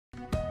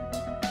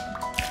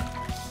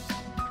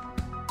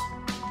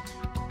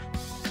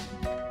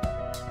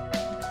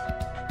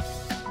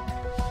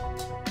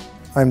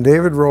I'm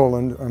David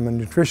Rowland. I'm a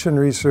nutrition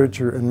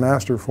researcher and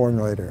master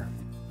formulator.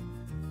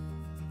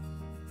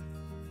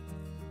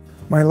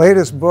 My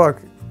latest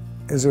book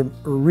is a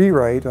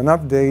rewrite, an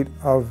update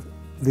of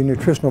the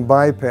Nutritional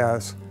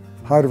Bypass,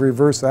 How to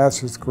Reverse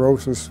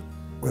Atherosclerosis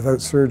Without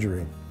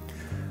Surgery.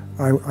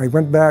 I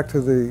went back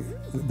to the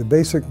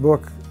basic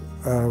book,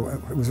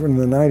 it was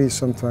written in the 90s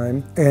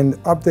sometime, and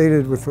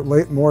updated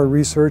with more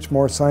research,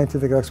 more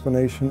scientific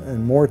explanation,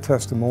 and more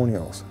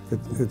testimonials.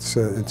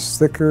 It's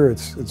thicker,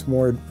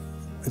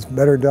 it's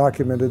better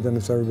documented than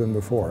it's ever been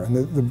before. And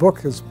the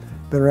book has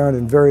been around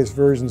in various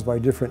versions by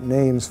different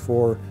names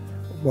for,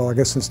 well, I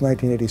guess since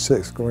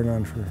 1986, going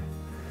on for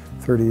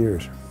 30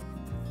 years.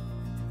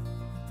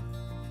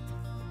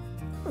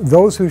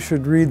 Those who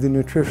should read the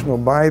Nutritional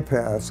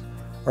Bypass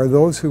are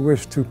those who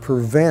wish to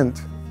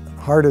prevent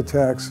heart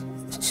attacks,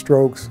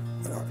 strokes,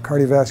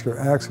 cardiovascular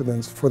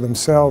accidents for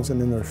themselves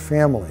and in their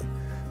family.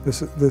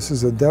 This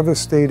is a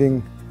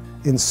devastating,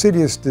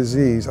 insidious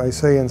disease. I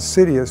say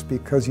insidious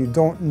because you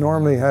don't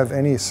normally have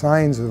any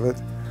signs of it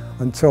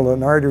until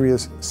an artery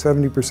is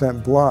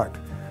 70% blocked.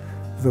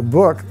 The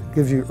book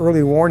gives you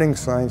early warning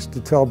signs to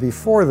tell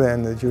before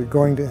then that you're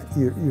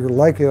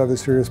likely to have a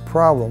serious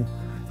problem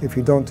if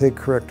you don't take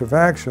corrective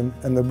action,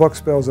 and the book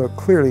spells out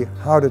clearly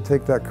how to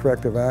take that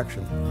corrective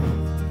action.